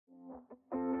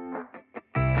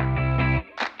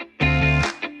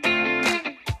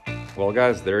Well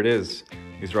guys, there it is.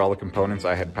 These are all the components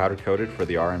I had powder coated for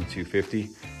the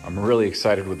RM250. I'm really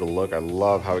excited with the look. I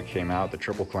love how it came out, the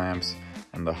triple clamps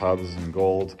and the hubs in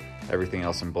gold. Everything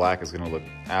else in black is gonna look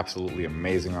absolutely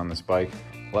amazing on this bike.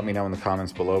 Let me know in the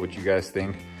comments below what you guys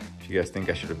think. If you guys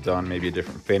think I should have done maybe a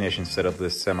different finish instead of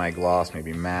this semi-gloss,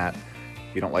 maybe matte.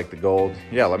 If you don't like the gold,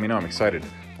 yeah, let me know, I'm excited.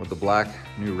 With the black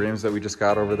new rims that we just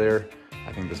got over there,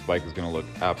 I think this bike is gonna look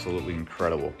absolutely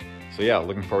incredible. So yeah,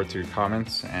 looking forward to your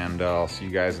comments, and I'll see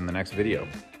you guys in the next video.